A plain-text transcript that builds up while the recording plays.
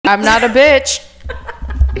I'm not a bitch.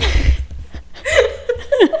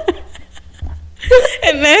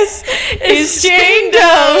 And this is Jane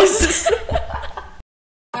Doe's.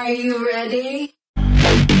 Are you ready?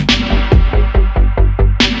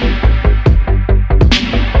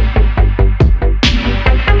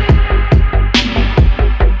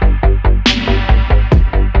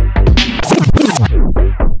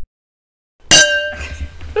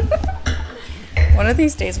 One of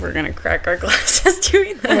these days we're gonna crack our glasses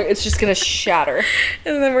doing that. It's just gonna shatter.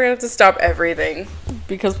 And then we're gonna have to stop everything.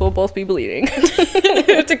 Because we'll both be bleeding. We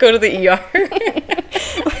have to go to the ER.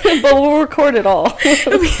 But we'll record it all.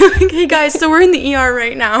 We'll be like, hey guys, so we're in the ER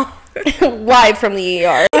right now. Live from the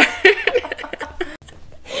ER.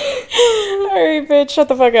 Alright, bitch, shut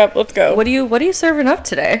the fuck up. Let's go. What are you serving up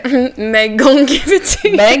today? Meg gon' give it to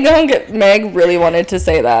you. Meg really wanted to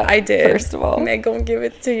say that. I did. First of all. Meg gon' give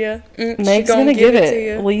it to you. Meg's gonna give it to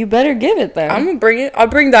you. Well, you better give it then. I'm gonna bring it. I'll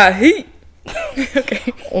bring that heat.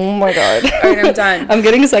 Okay. Oh my god. Alright, I'm done. I'm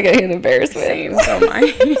getting secondhand embarrassment. Same, so am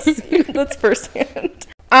I. That's firsthand.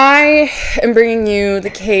 I am bringing you the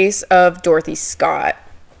case of Dorothy Scott.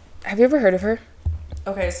 Have you ever heard of her?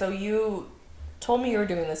 Okay, so you told me you were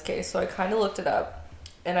doing this case, so I kind of looked it up,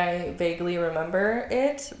 and I vaguely remember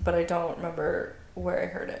it, but I don't remember where I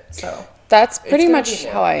heard it, so. That's pretty much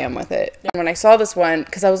how I am with it. Yeah. When I saw this one,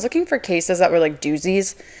 because I was looking for cases that were like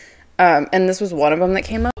doozies, and this was one of them that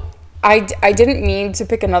came up. I didn't mean to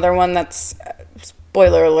pick another one that's,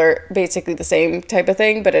 spoiler alert, basically the same type of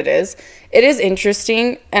thing, but it is. It is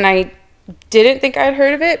interesting, and I didn't think I'd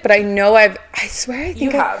heard of it, but I know I swear I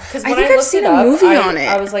think I've seen a movie on it.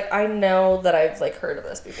 I was like, I know that I've like heard of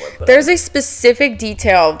this before. But there's a specific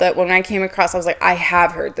detail that when I came across, I was like, I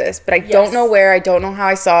have heard this, but I don't know where, I don't know how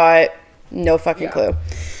I saw it. No fucking clue. All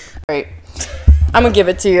right. I'm gonna give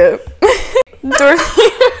it to you. Dorothy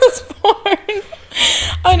was born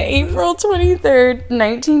on April 23rd,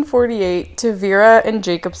 1948 to Vera and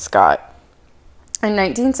Jacob Scott. In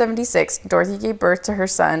 1976, Dorothy gave birth to her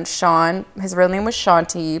son, Sean. His real name was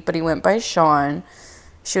Shanti, but he went by Sean.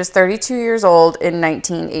 She was 32 years old in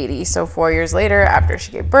 1980, so 4 years later, after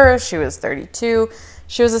she gave birth, she was 32.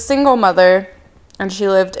 She was a single mother, and she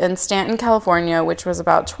lived in Stanton, California, which was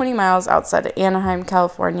about 20 miles outside of Anaheim,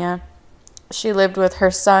 California. She lived with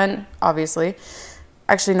her son, obviously.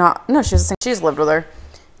 Actually, no, she was a single. She just lived with her.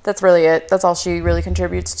 That's really it. That's all she really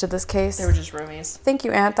contributes to this case. They were just roomies. Thank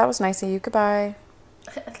you, Aunt. That was nice of you. Goodbye.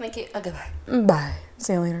 Thank you. Goodbye. Bye.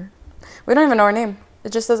 See you later. We don't even know her name.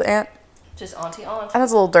 It just says Aunt. Just Auntie Aunt. And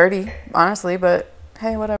it's a little dirty, honestly, but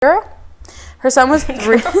hey, whatever. Girl. Her son was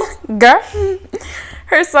 3. Girl.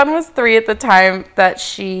 Her son was 3 at the time that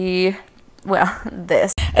she,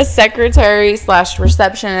 a secretary /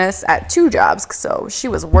 receptionist at 2 jobs. So she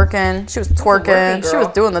was working, she was twerking, she was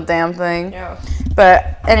doing the damn thing. Yeah.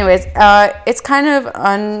 But anyways, it's kind of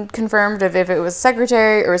unconfirmed if it was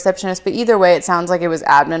secretary or receptionist, but either way, it sounds like it was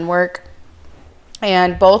admin work.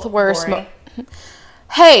 And both were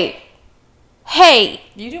Hey.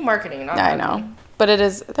 You do marketing, not I know. But it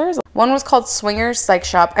is, one was called Swingers Psych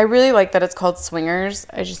Shop. I really like that it's called Swingers.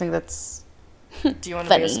 I just think that's Do you want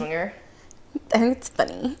to be a swinger? I think it's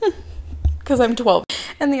funny. Because I'm 12.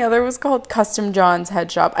 And the other was called Custom John's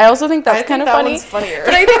Head Shop. I also think that's kind of funny. One's funnier.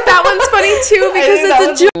 But I think that one's funny too because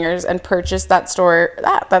it's a Swingers and purchased that store,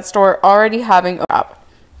 that store already having a shop.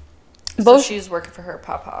 So she's working for her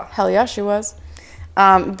papa. Hell yeah, she was.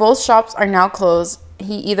 Both shops are now closed.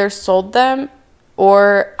 He either sold them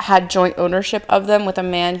or had joint ownership of them with a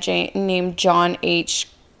man named John H.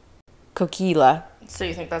 Kokila. So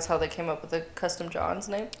you think that's how they came up with the Custom John's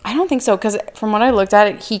name? I don't think so, because from what I looked at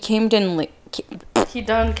it, he came in. He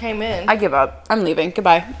done came in. I give up. I'm leaving.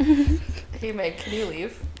 Goodbye. Can you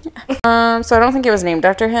leave? So I don't think it was named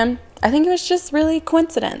after him. I think it was just really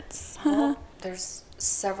coincidence. Well, there's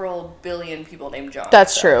several billion people named John.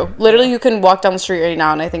 That's true. Literally, you can walk down the street right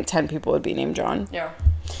now, and I think 10 people would be named John. Yeah.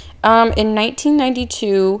 In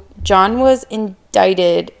 1992, John was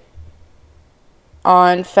indicted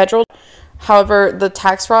on federal. However, the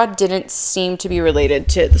tax fraud didn't seem to be related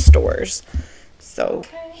to the stores. So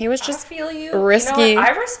he was just risky. You know, I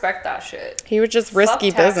respect that shit. He was just risky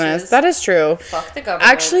business. That is true. Fuck the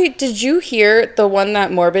government. Actually, did you hear the one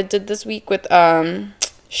that Morbid did this week with Arthur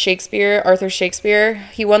Shakespeare?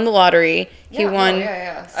 He won the lottery. He won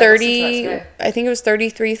 30, I think it was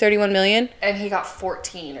 31 million. And he got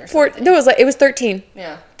 14 or something. No, it was 13.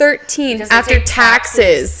 Yeah. 13 because after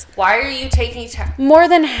taxes. Why are you taking more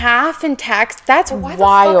than half in tax? That's wild.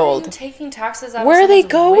 Why the fuck are you taking taxes out Where are they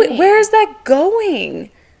going? Where is that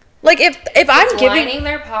going? Like, if I'm giving... lining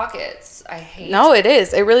their pockets. I hate No, it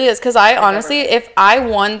is. It really is. Because I honestly, if I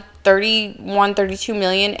won 32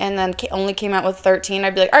 million and then only came out with 13,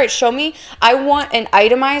 I'd be like, all right, show me. I want an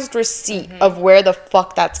itemized receipt of where the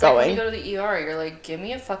fuck that's like going. when you go to the ER, you're like, give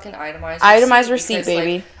me a fucking itemized receipt, because,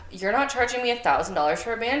 baby. Like, you're not charging me $1,000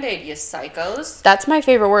 for a Band-Aid, you psychos. That's my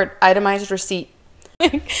favorite word, itemized receipt.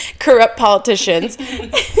 Corrupt politicians.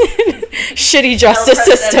 Shitty justice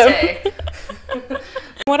system.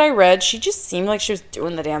 What I read, she just seemed like she was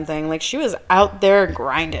doing the damn thing. Like, she was out there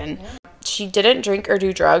grinding. Yeah. She didn't drink or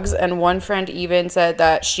do drugs, and one friend even said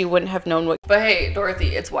that she wouldn't have known what... But hey,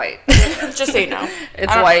 Dorothy, it's white. Just so you know.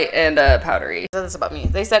 It's white and powdery. That's about me.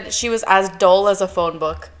 They said she was as dull as a phone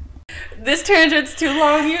book. This tangent's too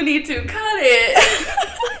long. You need to cut it.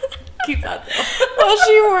 Keep that though. While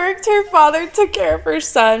she worked, her father took care of her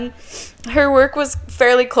son. Her work was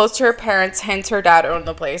fairly close to her parents, hence her dad owned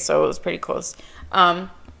the place, so it was pretty close. And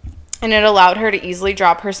it allowed her to easily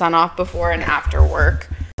drop her son off before and after work.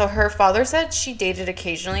 So her father said she dated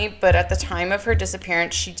occasionally, but at the time of her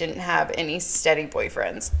disappearance, she didn't have any steady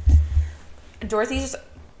boyfriends. Dorothy's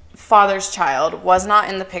father's child was not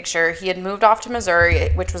in the picture. He had moved off to Missouri,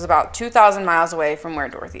 which was about 2,000 miles away from where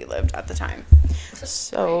Dorothy lived at the time.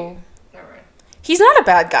 So he's not a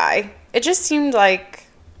bad guy. It just seemed like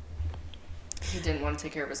he didn't want to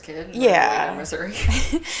take care of his kid. Yeah. In Missouri.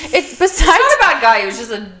 He's not a bad guy. He was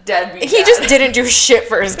just a deadbeat. He just didn't do shit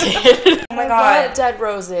for his kid. Oh my god. Love dead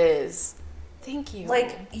roses. Thank you.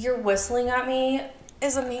 Like, you're whistling at me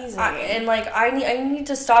is amazing. And like I need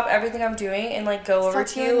to stop everything I'm doing and like go over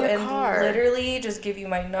to you and literally just give you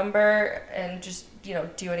my number and just, you know,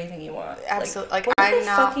 do anything you want. Absolutely. Like what do they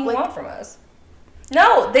fucking want from us?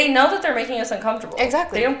 No, they know that they're making us uncomfortable.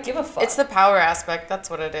 Exactly. They don't give a fuck. It's the power aspect. That's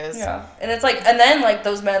what it is. Yeah. And it's like, and then like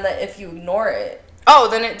those men that if you ignore it, oh,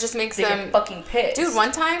 then it just makes them get fucking pissed. Dude,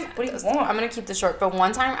 one time, what do you want? I'm gonna keep this short, but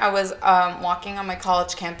one time I was walking on my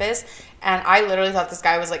college campus, and I literally thought this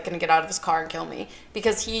guy was like gonna get out of his car and kill me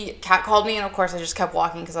because he catcalled me, and of course I just kept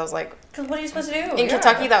walking because I was like, because what are you supposed to do? In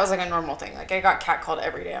Kentucky, that was like a normal thing. Like I got catcalled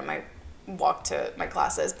every day on my walk to my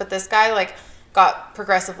classes, but this guy like got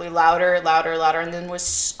progressively louder, and then was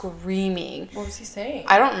screaming. What was he saying?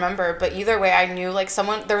 I don't remember, but either way, I knew, like,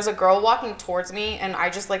 there was a girl walking towards me, and I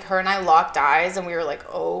just, like, her and I locked eyes, and we were like,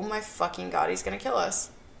 oh my fucking god, he's gonna kill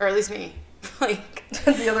us. Or at least me. Like,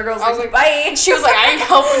 the other girl's like, bye! She was like, I ain't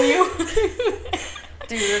helping you.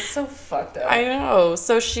 Dude, it's so fucked up. I know.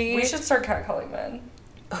 So we should start catcalling men.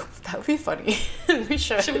 Oh, that would be funny. We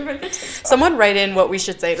should. Should we make a TikTok? Someone write in what we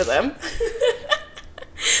should say to them.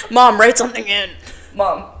 Mom, write something in.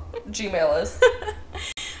 Mom, Gmail us.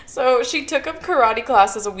 So she took up karate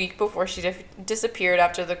classes a week before she disappeared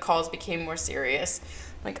after the calls became more serious.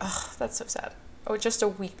 Like, oh, that's so sad. Oh, just a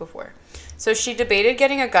week before. So she debated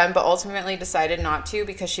getting a gun, but ultimately decided not to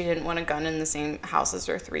because she didn't want a gun in the same house as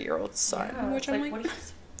her 3-year-old son. Yeah, which I'm like, what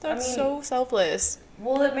that's so selfless.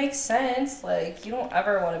 Well, it makes sense. Like, you don't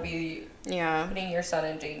ever want to be putting your son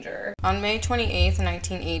in danger. On May 28th,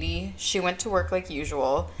 1980, she went to work like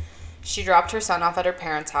usual. She dropped her son off at her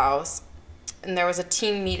parents' house, and there was a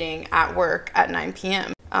team meeting at work at 9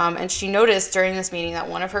 p.m. And she noticed during this meeting that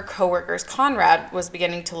one of her coworkers, Conrad, was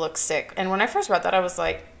beginning to look sick. And when I first read that, I was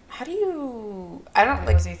like, how do you... I don't,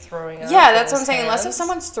 like... Was he throwing up? Yeah, that's what I'm saying. Unless if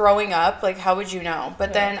someone's throwing up, like, how would you know?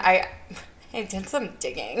 But then I did some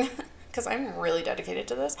digging, because I'm really dedicated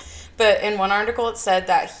to this. But in one article, it said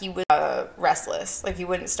that he was restless. Like, he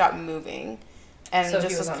wouldn't stop moving. And so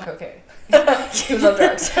just he was on cocaine. He was on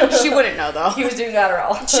drugs. She wouldn't know, though. He was doing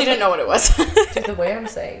Adderall. She didn't know what it was. Dude, the way I'm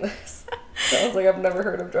saying this sounds like I've never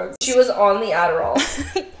heard of drugs. She was on the Adderall.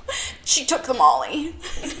 She took the Molly.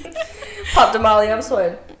 Popped a Molly, I'm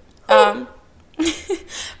swayed.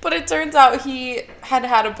 But it turns out he had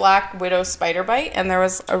had a black widow spider bite, and there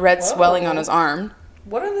was a red swelling on his arm.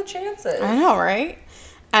 What are the chances? I know, right?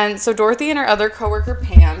 And so Dorothy and her other coworker,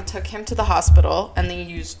 Pam, took him to the hospital, and they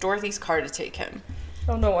used Dorothy's car to take him. I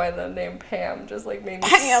don't know why the name Pam just, like, made me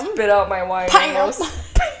spit out my wine. Pam!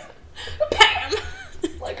 Pam!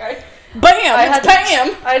 Like, Bam! Pam!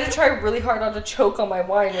 I had to try really hard not to choke on my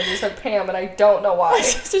wine when you said Pam, and I don't know why.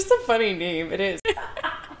 It's just a funny name. It is.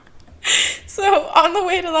 So, on the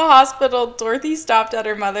way to the hospital, Dorothy stopped at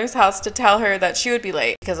her mother's house to tell her that she would be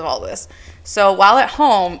late because of all this. So, while at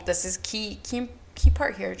home, this is key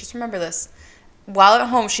part here, just remember this. While at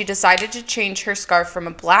home, she decided to change her scarf from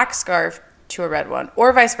a black scarf to a red one,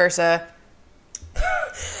 or vice versa.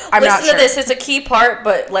 I'm not sure. Listen to this, it's a key part,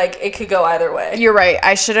 but, like, it could go either way. You're right.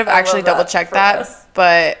 I should have actually double-checked that,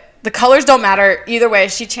 but the colors don't matter. Either way,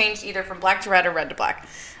 she changed either from black to red or red to black.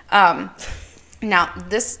 Now,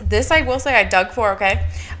 this I will say I dug for, okay?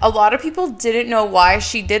 A lot of people didn't know why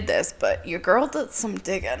she did this, but your girl did some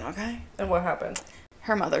digging, okay? And what happened?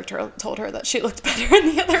 Her mother told her that she looked better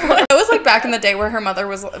in the other one. It was like back in the day where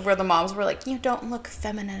where the moms were like, you don't look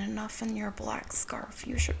feminine enough in your black scarf.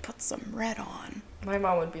 You should put some red on. My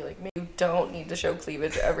mom would be like, you don't need to show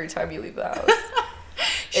cleavage every time you leave the house.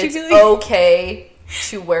 It's be like, okay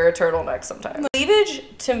to wear a turtleneck sometimes. Cleavage,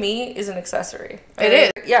 to me, is an accessory.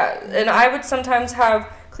 It is. Yeah, and I would sometimes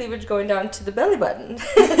have cleavage going down to the belly button.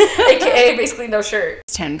 AKA basically no shirt.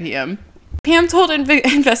 It's 10 p.m. Pam told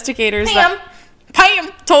investigators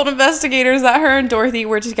Pam told investigators that her and Dorothy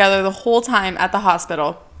were together the whole time at the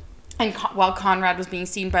hospital and while Conrad was being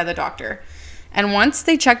seen by the doctor. And once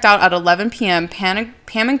they checked out at 11 p.m., Pam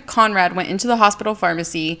and Conrad went into the hospital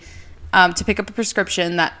pharmacy to pick up a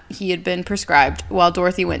prescription that he had been prescribed while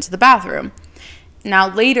Dorothy went to the bathroom.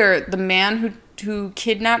 Now later, the man who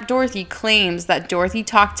kidnapped Dorothy claims that Dorothy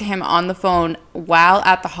talked to him on the phone while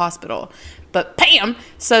at the hospital. But Pam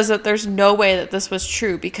says that there's no way that this was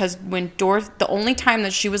true because the only time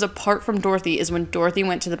that she was apart from Dorothy is when Dorothy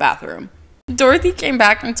went to the bathroom. Dorothy came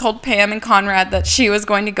back and told Pam and Conrad that she was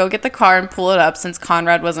going to go get the car and pull it up since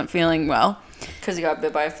Conrad wasn't feeling well. Because he got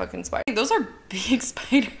bit by a fucking spider. Those are big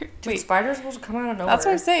spiders. Dude, spiders will come out of nowhere. That's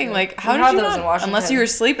what I'm saying. Yeah. Like, how did you those in not? Washington. Unless you were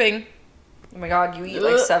sleeping. Oh my god, you eat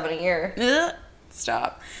like 7 a year. Ugh.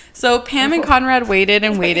 Stop. So Pam and Conrad waited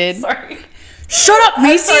and waited. Sorry. Shut up,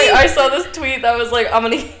 Macy! I saw this tweet that was like, I'm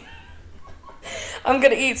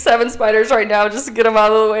gonna eat 7 spiders right now just to get them out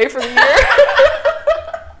of the way for the year.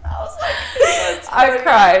 I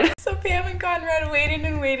cried. So Pam and Conrad waited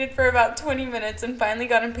and waited for about 20 minutes and finally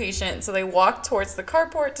got impatient, so they walked towards the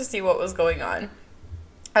carport to see what was going on.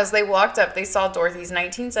 As they walked up, they saw Dorothy's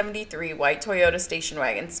 1973 white Toyota station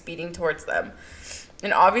wagon speeding towards them.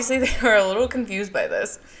 And obviously they were a little confused by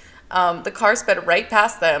this. The car sped right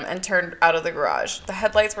past them and turned out of the garage. The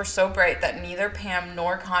headlights were so bright that neither Pam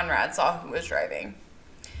nor Conrad saw who was driving.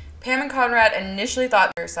 Pam and Conrad initially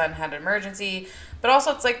thought their son had an emergency, but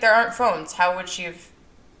also it's like there aren't phones. How would she have...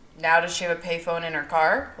 Now does she have a payphone in her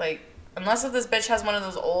car? Like, unless if this bitch has one of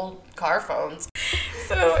those old car phones.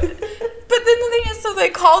 So, but then the thing is, so they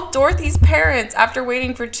called Dorothy's parents after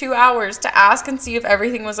waiting for 2 hours to ask and see if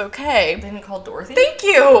everything was okay. They didn't call Dorothy? Thank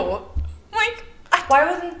you! Like...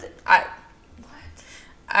 Why wouldn't... I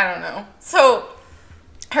don't know. So,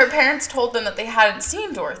 her parents told them that they hadn't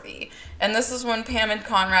seen Dorothy. And this is when Pam and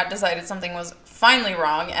Conrad decided something was finally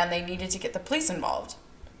wrong and they needed to get the police involved.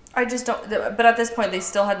 I just don't... But at this point, they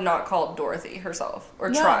still had not called Dorothy herself.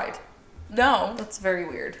 Or tried. No. That's very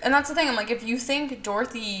weird. And that's the thing. I'm like, if you think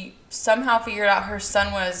Dorothy somehow figured out her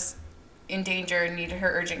son was in danger and needed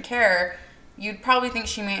her urgent care, you'd probably think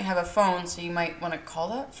she might have a phone, so you might want to call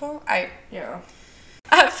that phone. Yeah.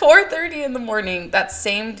 At 4:30 in the morning, that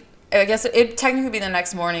same, I guess it'd technically be the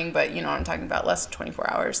next morning, but you know what I'm talking about, less than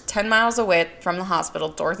 24 hours. 10 miles away from the hospital,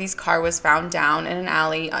 Dorothy's car was found down in an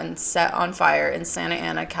alley and set on fire in Santa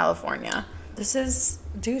Ana, California. This is,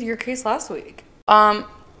 dude, your case last week.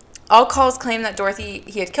 All calls claimed that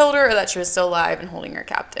he had killed her or that she was still alive and holding her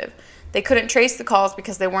captive. They couldn't trace the calls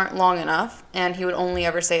because they weren't long enough, and he would only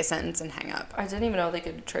ever say a sentence and hang up. I didn't even know they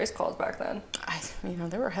could trace calls back then.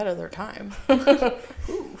 They were ahead of their time.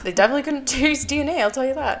 They definitely couldn't trace DNA, I'll tell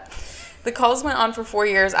you that. The calls went on for 4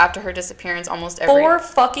 years after her disappearance, almost every... 4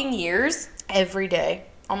 fucking years? Every day.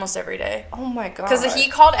 Almost every day. Oh my god. Because he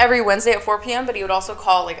called every Wednesday at 4 p.m., but he would also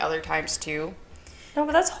call, like, other times, too. No,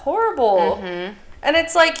 but that's horrible. Mm-hmm. And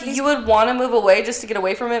it's like, you would want to move away just to get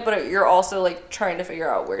away from it, but you're also, like, trying to figure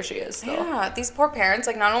out where she is still. Yeah, these poor parents,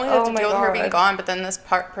 like, not only have to deal with her being gone, but then this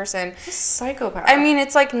person... Psychopath. I mean,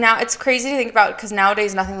 it's like, now, it's crazy to think about, because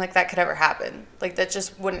nowadays nothing like that could ever happen. Like, that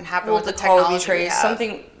just wouldn't happen with the technology we have.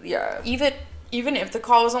 Something, yeah. Even if the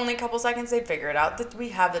call was only a couple seconds, they'd figure it out. That we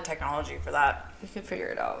have the technology for that. We could figure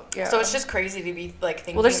it out. Yeah. So it's just crazy to be like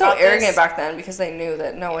thinking. Well, they're so arrogant back then because they knew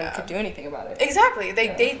that no one could do anything about it. Exactly.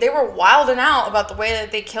 They were wilding out about the way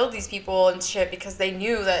that they killed these people and shit because they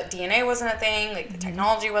knew that DNA wasn't a thing. Like the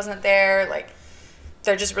technology wasn't there. Like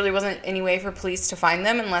there just really wasn't any way for police to find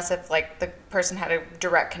them unless if like the person had a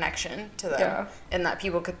direct connection to them and that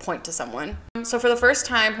people could point to someone. So for the first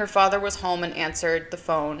time, her father was home and answered the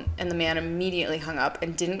phone, and the man immediately hung up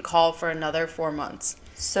and didn't call for another 4 months.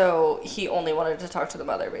 So he only wanted to talk to the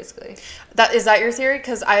mother, basically. Is that your theory?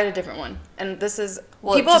 Because I had a different one, and this is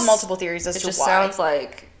people have multiple theories as to why. It just sounds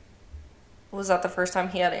like. Was that the first time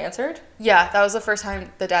he had answered? Yeah, that was the first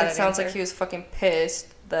time the dad had answered. It sounds like he was fucking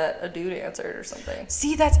pissed that a dude answered or something.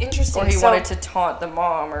 See, that's interesting. Or he wanted to taunt the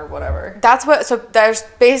mom or whatever. So there's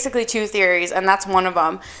basically 2 theories, and that's one of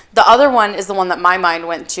them. The other one is the one that my mind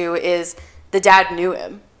went to, is the dad knew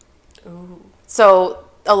him. Ooh. So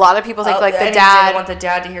a lot of people think like the and dad didn't want the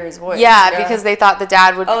dad to hear his voice. Yeah, because they thought the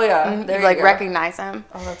dad would like recognize him.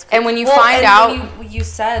 Oh, that's cool. And when you find out you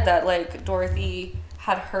said that like Dorothy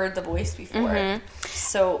had heard the voice before.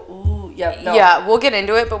 So yeah, we'll get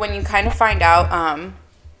into it, but when you kind of find out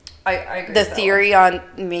I agree the theory on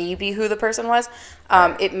maybe who the person was,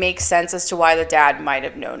 it makes sense as to why the dad might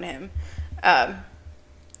have known him.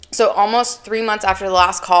 So almost 3 months after the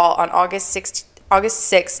last call on August 6,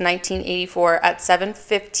 1984 at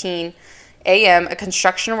 7:15 a.m., a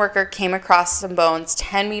construction worker came across some bones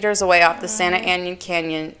 10 meters away off the Santa Ana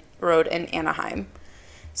Canyon Road in Anaheim.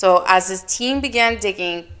 So as his team began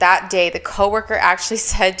digging that day, the coworker actually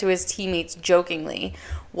said to his teammates jokingly,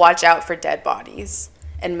 "Watch out for dead bodies."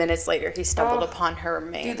 And minutes later, he stumbled upon her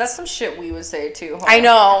remains. Dude, that's some shit we would say too. Huh? I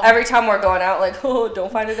know. Every time we're going out, like, oh,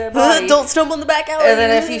 don't find a dead body. Don't stumble in the back alley. And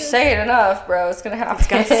then if you say it enough, bro, it's gonna happen. It's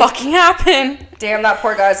gonna fucking happen. Damn, that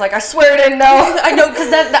poor guy's like, I swear I didn't know. I know,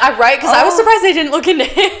 because I was surprised they didn't look into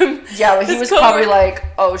him. Yeah, but he was probably like,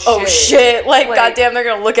 oh shit. Oh shit, like goddamn, they're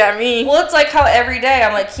gonna look at me. Well, it's like how every day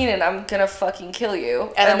I'm like, Keenan, I'm gonna fucking kill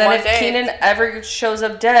you. And then if Keenan ever shows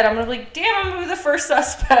up dead, I'm gonna be like, damn, I'm gonna be the first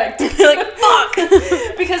suspect. Like, fuck.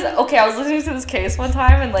 Because, okay, I was listening to this case one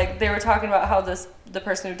time, and like, they were talking about how the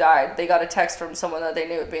person who died, they got a text from someone that they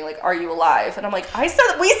knew being like, "Are you alive?" And I'm like, we said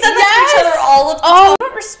that to each other all of the time. If I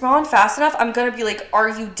don't respond fast enough, I'm gonna be like, "Are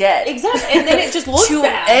you dead?" Exactly, and then it just looks to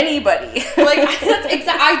bad. Anybody. Like that's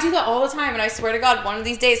exactly. I do that all the time, and I swear to God, one of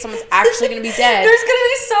these days, someone's actually gonna be dead. There's gonna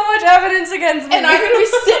be so much evidence against me, and I'm gonna be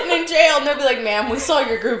sitting in jail, and they'll be like, "Ma'am, we saw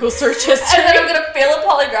your Google search history," and then I'm gonna fail a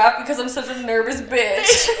polygraph because I'm such a nervous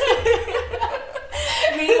bitch.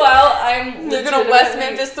 Meanwhile, they're gonna West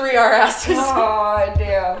Memphis 3 our asses. Oh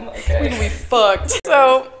damn. Okay. We're gonna be fucked.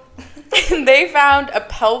 So they found a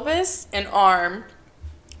pelvis, an arm,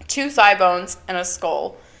 2 thigh bones, and a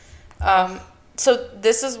skull. So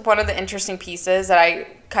this is one of the interesting pieces that I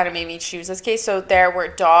kind of made me choose this case. So there were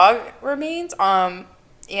dog remains,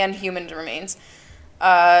 and human remains.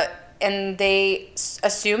 And they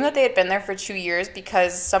assumed that they had been there for 2 years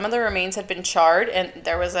because some of the remains had been charred and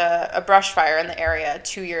there was a brush fire in the area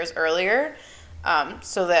 2 years earlier.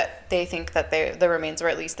 So that they think that the remains were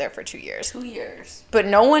at least there for 2 years. 2 years. But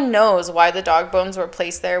no one knows why the dog bones were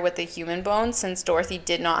placed there with the human bones since Dorothy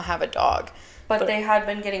did not have a dog. But they had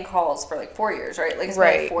been getting calls for like 4 years, right? Like it's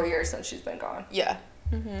been like 4 years since she's been gone. Yeah.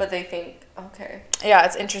 Mm-hmm. But they think, okay. Yeah,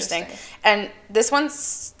 it's interesting. And this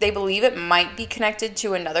one's, they believe it might be connected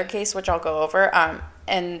to another case, which I'll go over.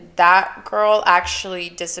 And that girl actually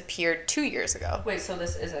disappeared 2 years ago. Wait, so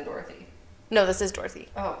this isn't Dorothy? No, this is Dorothy.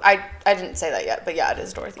 Oh. I didn't say that yet, but yeah, it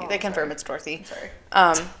is Dorothy. They confirm it's Dorothy.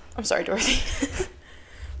 I'm sorry. I'm sorry, Dorothy.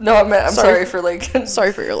 No, I'm sorry for like...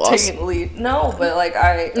 sorry for your loss. Taking the lead. No, but like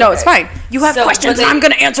No, it's fine. You have questions and I'm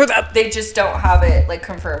going to answer them. They just don't have it like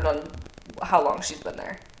confirmed on how long she's been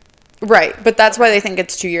there. Right, but that's why they think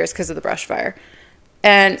it's 2 years because of the brush fire.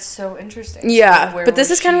 And it's so interesting. Yeah, but this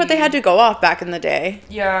is kind of what they had to go off back in the day.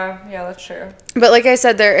 Yeah, that's true. But like I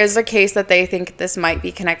said, there is a case that they think this might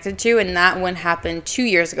be connected to, and that one happened 2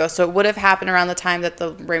 years ago. So it would have happened around the time that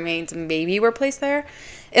the remains maybe were placed there.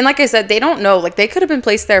 And like I said, they don't know. Like, they could have been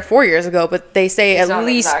placed there 4 years ago, but they say it's at not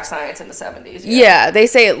least... exact science in the 70s. Yeah, they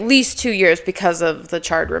say at least 2 years because of the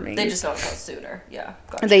charred remains. They just don't know sooner. Yeah.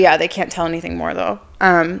 Gotcha. They can't tell anything more, though.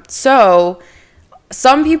 So...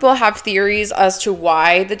 some people have theories as to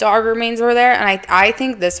why the dog remains were there, and I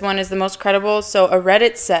think this one is the most credible. So a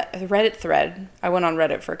Reddit thread. I went on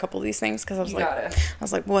Reddit for a couple of these things because I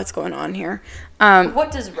was like, what's going on here? What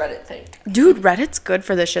does Reddit think? Dude, Reddit's good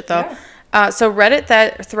for this shit though. Yeah. So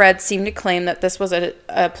Reddit thread seemed to claim that this was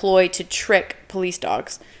a ploy to trick police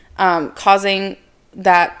dogs, causing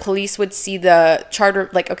that police would see the charter,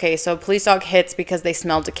 like, okay, so police dog hits because they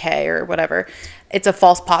smell decay or whatever. It's a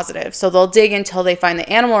false positive. So they'll dig until they find the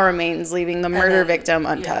animal remains, leaving the murder victim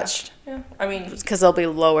untouched. Yeah. I mean, because they'll be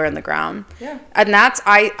lower in the ground. Yeah. And that's,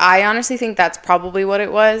 I honestly think that's probably what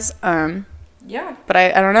it was. Yeah. But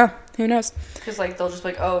I don't know. Who knows? Because, like, they'll just be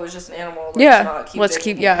like, oh, it was just an animal. Let's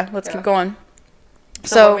keep going.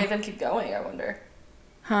 So what made them keep going, I wonder?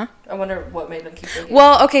 Huh? I wonder what made them keep digging.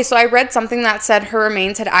 Well, okay, so I read something that said her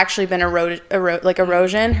remains had actually been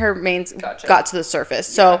erosion. Her remains got to the surface.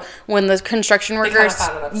 So when the construction workers,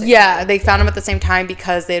 they found them at the same time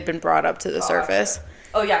because they had been brought up to the surface.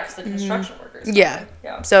 Oh yeah, because the construction workers. Yeah.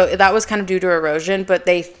 So that was kind of due to erosion, but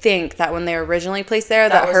they think that when they were originally placed there,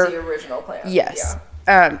 that was the original plan. Yes.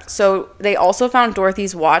 Yeah. So they also found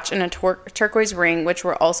Dorothy's watch and a turquoise ring, which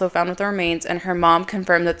were also found with the remains, and her mom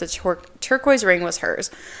confirmed that the turquoise ring was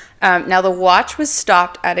hers. Now the watch was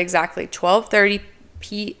stopped at exactly 12:30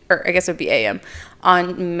 or I guess it would be a.m.,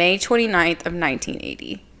 on May 29th of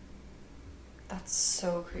 1980. That's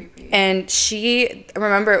so creepy. And she,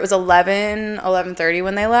 remember, it was 11:30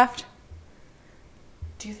 when they left?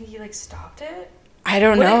 Do you think he, like, stopped it? I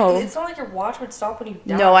don't know. It's not like your watch would stop when you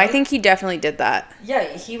die. No, I think he definitely did that.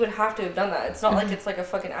 Yeah, he would have to have done that. It's not like it's like a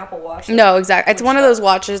fucking Apple Watch. No, exactly. It's one of those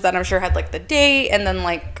watches that I'm sure had, like, the date and then,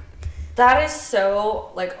 like... That is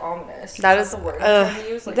so, like, ominous. That is... the word I'm trying to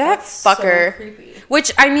use. Like, that that's fucker. So creepy.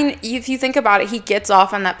 Which, I mean, if you think about it, he gets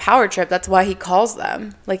off on that power trip. That's why he calls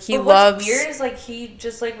them. Like, he loves... What's weird is, like, he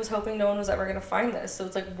just, like, was hoping no one was ever going to find this. So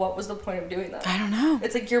it's like, what was the point of doing that? I don't know.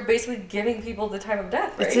 It's like you're basically giving people the time of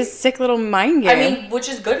death, right? It's his sick little mind game. I mean, which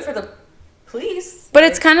is good for the police. But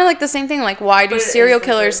it's kind of like the same thing. Like, why do serial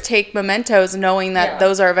killers like, take mementos knowing that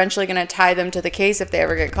those are eventually going to tie them to the case if they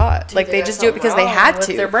ever get caught? Like, they just do it because they had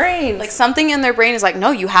to. Their brains. Like, something in their brain is like,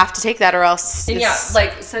 no, you have to take that or else. And yeah,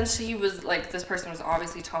 like, since he was, like, this person was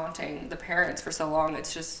obviously taunting the parents for so long,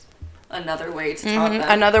 it's just another way to taunt them.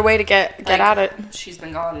 Another way to get at it. She's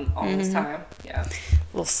been gone all this time. Yeah.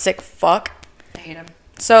 Little sick fuck. I hate him.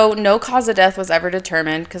 So, no cause of death was ever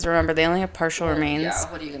determined because remember, they only have partial remains.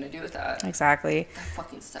 Yeah, what are you going to do with that? Exactly. That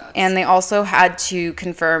fucking sucks. And they also had to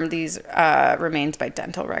confirm these remains by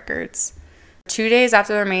dental records. 2 days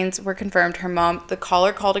after the remains were confirmed, her mom, the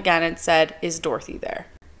caller called again and said, "Is Dorothy there?"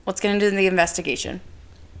 Let's get into the investigation.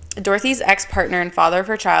 Dorothy's ex-partner and father of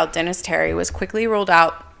her child, Dennis Terry, was quickly ruled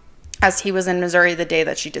out as he was in Missouri the day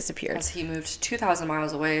that she disappeared. As he moved 2,000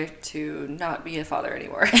 miles away to not be a father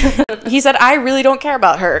anymore. He said, "I really don't care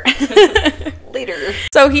about her." Later.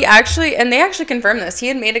 So they actually confirmed this. He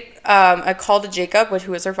had made a call to Jacob,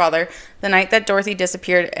 who was her father, the night that Dorothy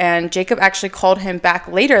disappeared, and Jacob actually called him back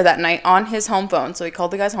later that night on his home phone. So he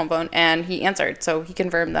called the guy's home phone, and he answered. So he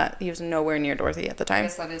confirmed that he was nowhere near Dorothy at the time. I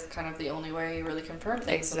guess that is kind of the only way you really confirm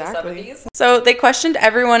things in the 70s. So they questioned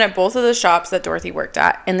everyone at both of the shops that Dorothy worked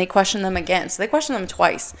at, and they questioned them again. So they questioned them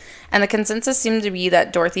twice. And the consensus seemed to be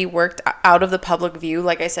that Dorothy worked out of the public view.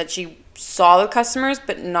 Like I said, she saw the customers,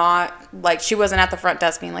 but not like she wasn't at the front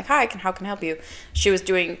desk being like, "Hi, how can I help you?" She was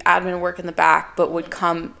doing admin work in the back, but would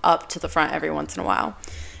come up to the front every once in a while.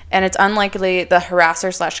 And it's unlikely the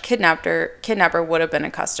harasser / kidnapper would have been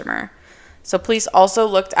a customer. So police also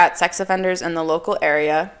looked at sex offenders in the local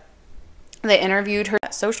area. They interviewed her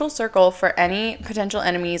social circle for any potential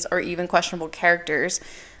enemies or even questionable characters,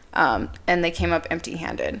 and they came up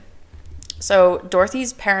empty-handed. So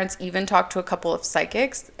Dorothy's parents even talked to a couple of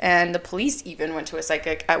psychics, and the police even went to a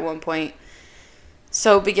psychic at one point.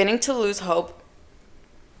 So beginning to lose hope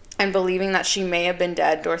and believing that she may have been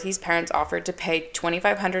dead, Dorothy's parents offered to pay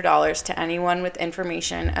 $2,500 to anyone with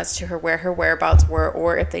information as to where her whereabouts were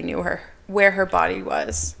or if they knew where her body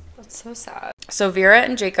was. That's so sad. So Vera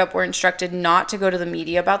and Jacob were instructed not to go to the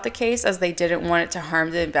media about the case as they didn't want it to harm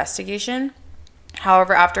the investigation.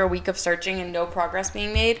 However, after a week of searching and no progress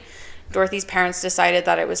being made, Dorothy's parents decided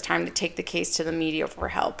that it was time to take the case to the media for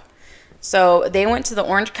help. So they went to the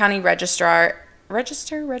Orange County Register,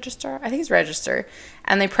 I think it's Register,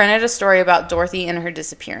 and they printed a story about Dorothy and her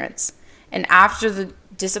disappearance. And after the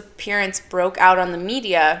disappearance broke out on the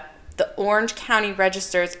media, the Orange County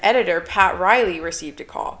Register's editor, Pat Riley, received a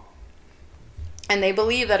call. And they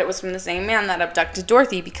believe that it was from the same man that abducted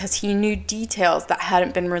Dorothy because he knew details that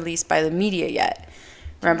hadn't been released by the media yet.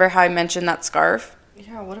 Remember how I mentioned that scarf?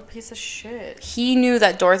 Yeah, what a piece of shit. He knew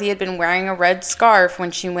that Dorothy had been wearing a red scarf when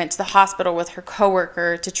she went to the hospital with her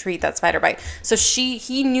coworker to treat that spider bite. So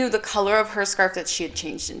he knew the color of her scarf that she had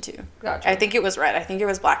changed into. Gotcha. I think it was red. I think it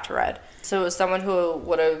was black to red. So it was someone who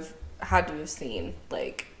would have had to have seen,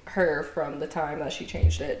 like, her from the time that she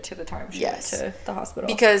changed it to the time she went to the hospital.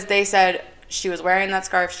 Because they said she was wearing that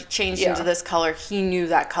scarf, she changed into this color. He knew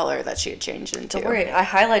that color that she had changed into. Don't worry, I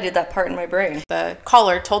highlighted that part in my brain. The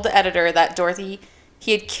caller told the editor that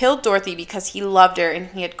he had killed Dorothy because he loved her and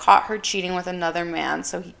he had caught her cheating with another man,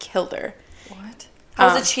 so he killed her. What?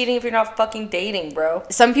 How is it cheating if you're not fucking dating, bro?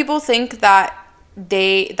 Some people think that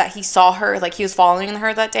he saw her, like he was following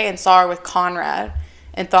her that day and saw her with Conrad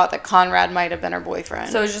and thought that Conrad might have been her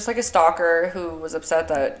boyfriend. So it was just like a stalker who was upset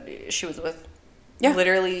that she was with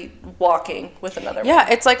literally walking with another man. Yeah,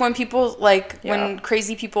 it's like when people when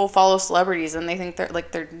crazy people follow celebrities and they think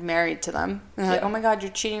they're married to them. And they're like, "Oh my god,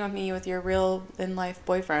 you're cheating with me with your real in life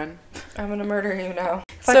boyfriend. I'm gonna murder you now.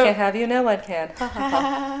 If I can't have you, no one can."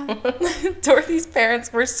 Dorothy's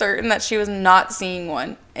parents were certain that she was not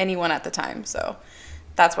seeing anyone at the time, so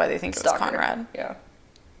that's why they think it was Conrad.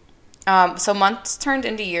 Yeah. So months turned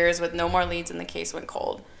into years with no more leads and the case went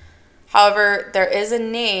cold. However, there is a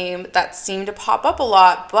name that seemed to pop up a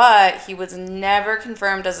lot, but he was never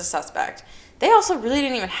confirmed as a suspect. They also really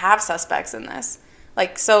didn't even have suspects in this.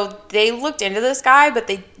 Like, so they looked into this guy, but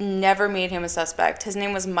they never made him a suspect. His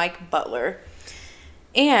name was Mike Butler.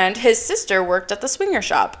 And his sister worked at the swinger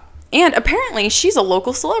shop. And apparently she's a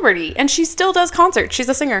local celebrity. And she still does concerts. She's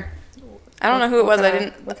a singer. I don't know who it was.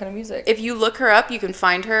 What kind of music? If you look her up, you can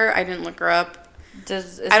find her. I didn't look her up.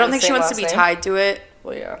 I don't think she wants to be tied to it.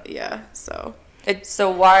 Well, yeah. Yeah, so. So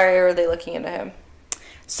why are they looking into him?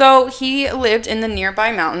 So he lived in the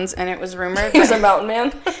nearby mountains, and it was rumored He was a mountain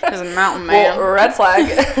man? He was a mountain man. Well, red flag.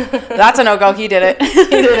 That's a no-go. He did it. He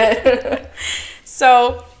did it.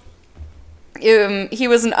 So he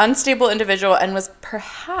was an unstable individual and was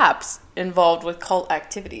perhaps involved with cult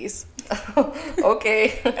activities.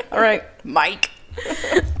 Okay. All right, Mike.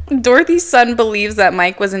 Dorothy's son believes that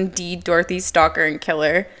Mike was indeed Dorothy's stalker and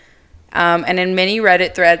killer. And in many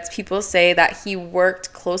Reddit threads, people say that he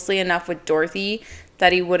worked closely enough with Dorothy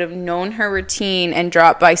that he would have known her routine and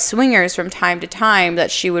dropped by swingers from time to time, that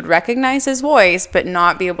she would recognize his voice but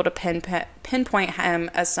not be able to pinpoint him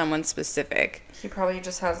as someone specific. He probably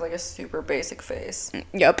just has like a super basic face.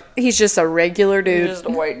 Yep. He's just a regular dude. He's just a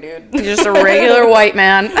white dude. He's just a regular white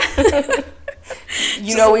man.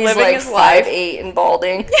 You know he's like 5'8" and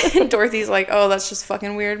balding. Dorothy's like, oh, that's just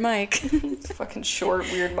fucking weird Mike. Fucking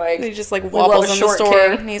short, weird Mike. He just like wobbles in the store.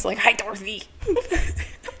 King. And he's like, hi, Dorothy.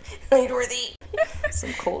 Hi, Dorothy.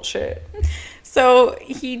 Some cold shit. So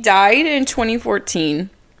he died in 2014.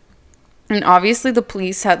 And obviously the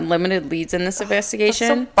police had limited leads in this investigation.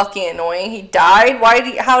 That's so fucking annoying. He died?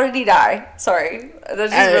 How did he die? Sorry. That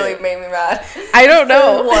just really made me mad. I don't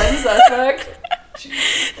know. One suspect.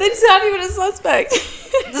 That's not even a suspect.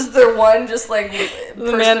 Is there one just like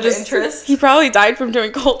person of interest? He probably died from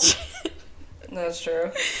doing cult shit. That's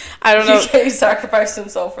true. I don't know. He sacrificed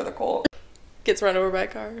himself for the cult. Gets run over by a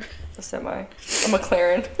car. A semi. A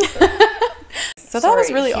McLaren. So that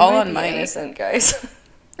was really all on Mike. Innocent, guys.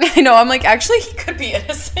 I know. I'm like, actually, he could be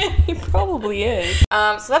innocent. He probably is.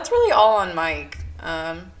 So that's really all on Mike.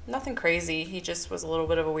 Nothing crazy. He just was a little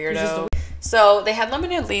bit of a weirdo. So they had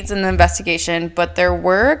limited leads in the investigation, but there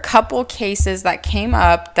were a couple cases that came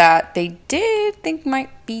up that they did think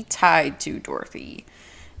might be tied to Dorothy.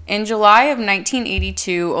 In July of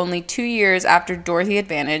 1982, only 2 years after Dorothy had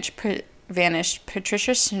vanished,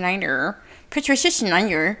 Patricia Schneider,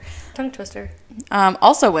 Tongue twister,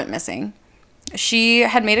 also went missing. She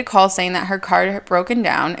had made a call saying that her car had broken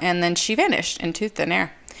down, and then she vanished into thin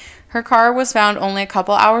air. Her car was found only a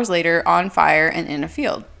couple hours later on fire and in a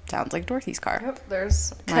field. Sounds like Dorothy's car. Yep,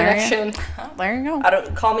 there's a connection. There you go. I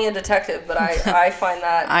don't call me a detective, but I find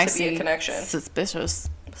that to be a connection. Suspicious.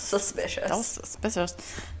 Suspicious. That was suspicious.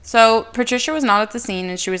 So Patricia was not at the scene,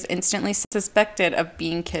 and she was instantly suspected of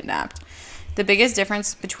being kidnapped. The biggest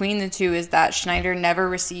difference between the two is that Schneider never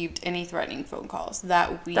received any threatening phone calls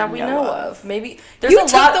that we know of. Maybe there's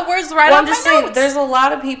a lot. The words right on my notes. There's a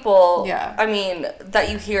lot of people. Yeah. I mean,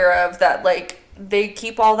 that you hear of that like they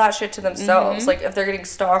keep all that shit to themselves. Mm-hmm. Like if they're getting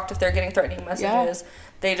stalked, if they're getting threatening messages,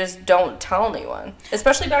 they just don't tell anyone.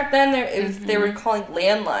 Especially back then, if they were calling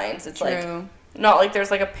landlines, it's like. Not like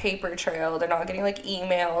there's like a paper trail. They're not getting like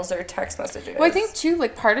emails or text messages. Well, I think too,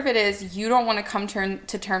 like part of it is you don't want to come to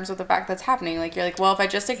terms with the fact that's happening. Like you're like, well, if I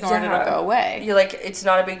just ignore it, it'll go away. You're like, it's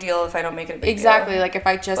not a big deal if I don't make it a big deal. Exactly. Like if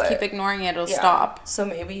I just keep ignoring it, it'll stop. So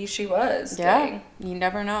maybe she was. Yeah. Dang. You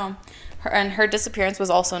never know. Her disappearance was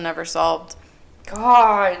also never solved.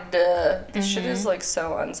 God, this shit is like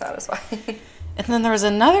so unsatisfying. And then there was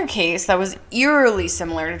another case that was eerily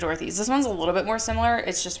similar to Dorothy's. This one's a little bit more similar.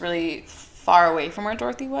 It's just really far away from where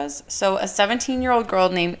Dorothy was. So a 17-year-old girl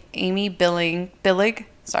named Amy Billig,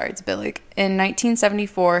 in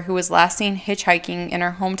 1974, who was last seen hitchhiking in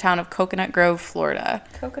her hometown of Coconut Grove, Florida.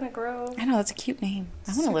 Coconut Grove? I know, that's a cute name.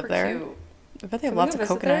 I want to live there. Cute. I bet they have lots of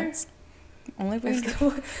coconuts. Only they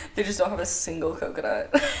just don't have a single coconut.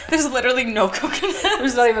 There's literally no coconut.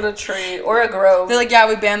 There's not even a tree or a grove. They're like, yeah,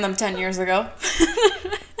 we banned them 10 years ago.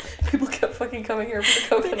 People kept fucking coming here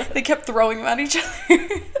for the coconut. They kept throwing them at each other.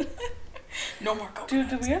 No more coconuts.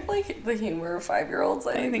 Dude, do we have like the humor of 5-year-olds?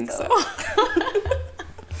 I think so.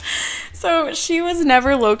 So she was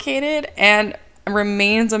never located and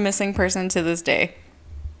remains a missing person to this day.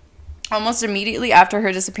 Almost immediately after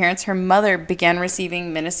her disappearance, her mother began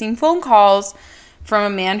receiving menacing phone calls from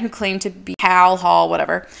a man who claimed to be Hal,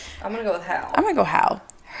 whatever. I'm gonna go with Hal. I'm gonna go Hal.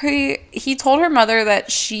 He told her mother that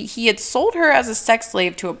he had sold her as a sex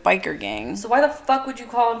slave to a biker gang. So why the fuck would you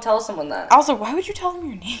call and tell someone that? Also, why would you tell them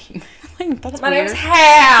your name? Like, that's My weird. name's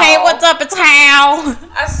Hal. Hey, what's up? It's Hal.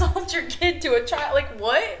 I sold your kid to a child. Like,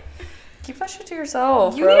 what? Keep that shit to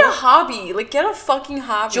yourself, You need a hobby. Like, get a fucking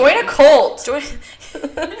hobby. Join a cult.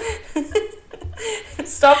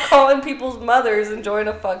 Stop Stop calling people's mothers and join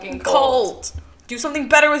a fucking cult. Do something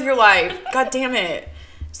better with your life. God damn it.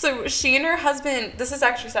 So she and her husband, this is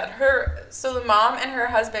actually sad. So the mom and her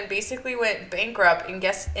husband basically went bankrupt in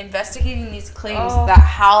investigating these claims that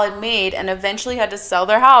Hal had made, and eventually had to sell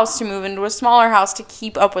their house to move into a smaller house to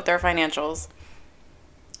keep up with their financials.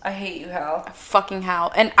 I hate you, Hal. Fucking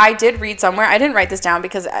Hal. And I did read somewhere, I didn't write this down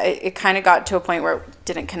because it kind of got to a point where it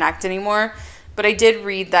didn't connect anymore, but I did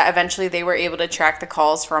read that eventually they were able to track the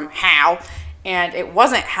calls from Hal. And it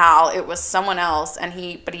wasn't Hal, it was someone else,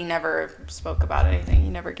 but he never spoke about anything. He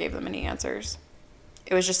never gave them any answers.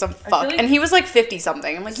 It was just some fuck. Like, and he was like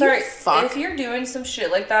 50-something. I'm like, sorry, you fuck. If you're doing some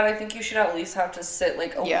shit like that, I think you should at least have to sit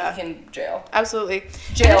like a week in jail. Absolutely.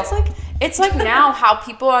 Jail. And it's like now how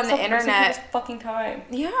people on the internet. Fucking time.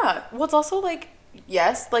 Yeah. Well, it's also like,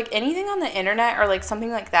 yes, like anything on the internet or like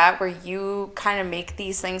something like that where you kind of make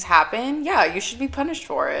these things happen, yeah, you should be punished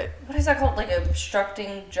for it. What is that called? Like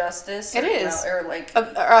obstructing justice? It is. Or like...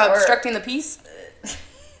 obstructing the peace?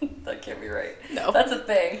 That can't be right. No. That's a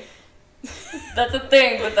thing. That's a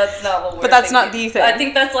thing, but that's not what we're But that's thinking. not the thing. I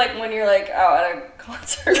think that's like when you're like out at a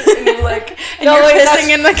concert and you're like... and you're pissing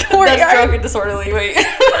in the courtyard. That's drunk and disorderly. Wait.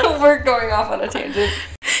 We're going off on a tangent.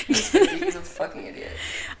 He's a fucking idiot.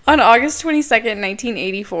 On August 22nd,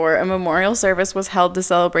 1984, a memorial service was held to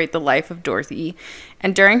celebrate the life of Dorothy.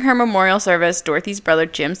 And during her memorial service, Dorothy's brother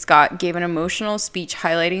Jim Scott gave an emotional speech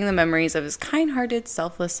highlighting the memories of his kind-hearted,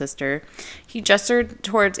 selfless sister. He gestured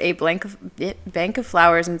towards a bank of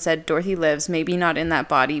flowers and said, "Dorothy lives, maybe not in that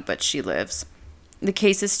body, but she lives." The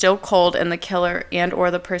case is still cold, and the killer and or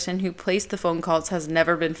the person who placed the phone calls has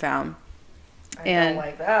never been found. I don't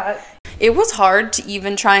like that. It was hard to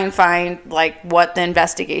even try and find like what the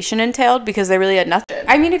investigation entailed because they really had nothing.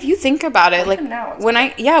 I mean, if you think about it, like when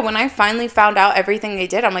I finally found out everything they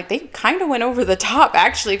did, I'm like, they kind of went over the top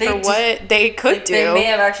actually for what they could do. They may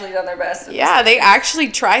have actually done their best. Yeah, they actually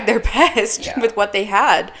tried their best with what they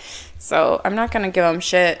had. So I'm not gonna give them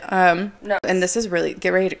shit. No. And this is really,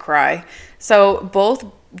 get ready to cry. So both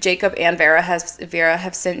Jacob and Vera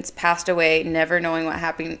have since passed away, never knowing what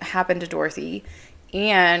happened to Dorothy.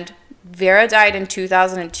 And Vera died in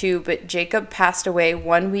 2002, but Jacob passed away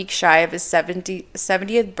 1 week shy of his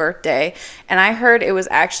 70th birthday. And I heard it was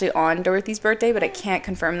actually on Dorothy's birthday, but I can't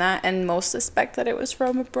confirm that. And most suspect that it was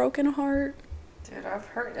from a broken heart. Dude, I've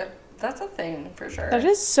heard it. That's a thing for sure. That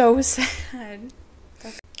is so sad.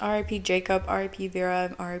 R.I.P. Jacob, R.I.P.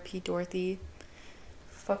 Vera, R.I.P. Dorothy.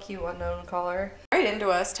 Fuck you, unknown caller. Write into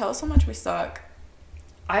us. Tell us how much we suck.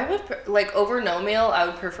 I would, over no mail, I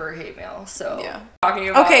would prefer hate mail. So, yeah. Talking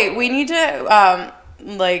about... Okay, we need to,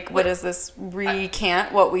 what is this?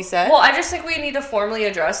 Recant what we said? Well, I just think we need to formally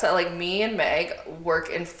address that, like, me and Meg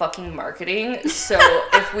work in fucking marketing. So,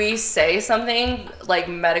 if we say something, like,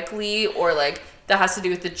 medically or, like, that has to do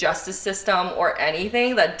with the justice system or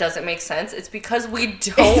anything that doesn't make sense, it's because we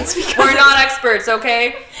don't. We're not experts,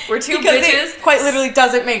 okay? We're two bitches. It quite literally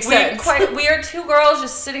doesn't make sense. We are two girls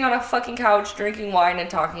just sitting on a fucking couch drinking wine and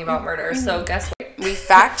talking about murder. So guess what? We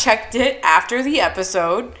fact checked it after the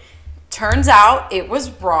episode. Turns out it was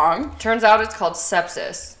wrong. Turns out it's called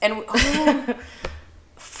sepsis. And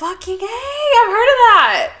fucking hey, I've heard of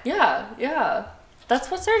that. Yeah. That's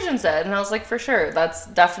what surgeon said. And I was like, for sure, that's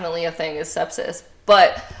definitely a thing, is sepsis.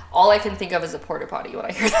 But all I can think of is a porta potty when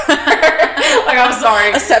I hear that. Like, I'm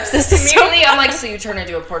sorry. A sepsis. Immediately, I'm like, so you turn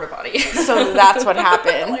into a porta potty. So that's what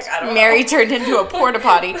happened. Like, I don't Mary know. turned into a porta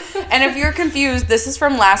potty. And if you're confused, this is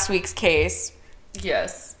from last week's case.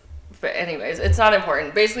 Yes. But anyways, it's not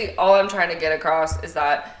important. Basically, all I'm trying to get across is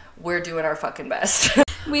that we're doing our fucking best.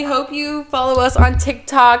 We hope you follow us on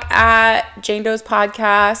TikTok at Jane Doe's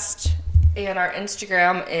Podcast. And our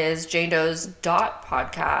Instagram is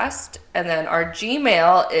janedoes.podcast. And then our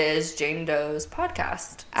Gmail is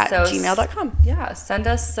janedoespodcast. At gmail.com. Yeah, send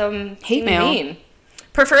us some hate mail. Mean.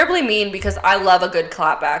 Preferably mean, because I love a good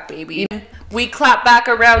clap back, baby. We clap back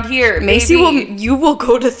around here, Macy you will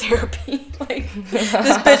go to therapy. Like, this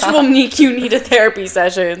bitch will make you need a therapy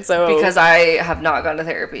session. So because I have not gone to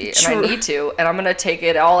therapy and I need to, and I'm gonna take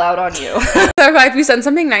it all out on you. So if you send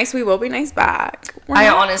something nice, we will be nice back. I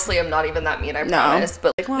honestly am not even that mean, I promise.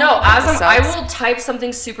 But I will type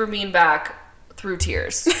something super mean back through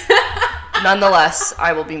tears. Nonetheless,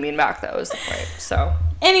 I will be mean back though, is the point. So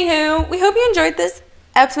anywho, we hope you enjoyed this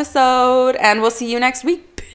episode and we'll see you next week.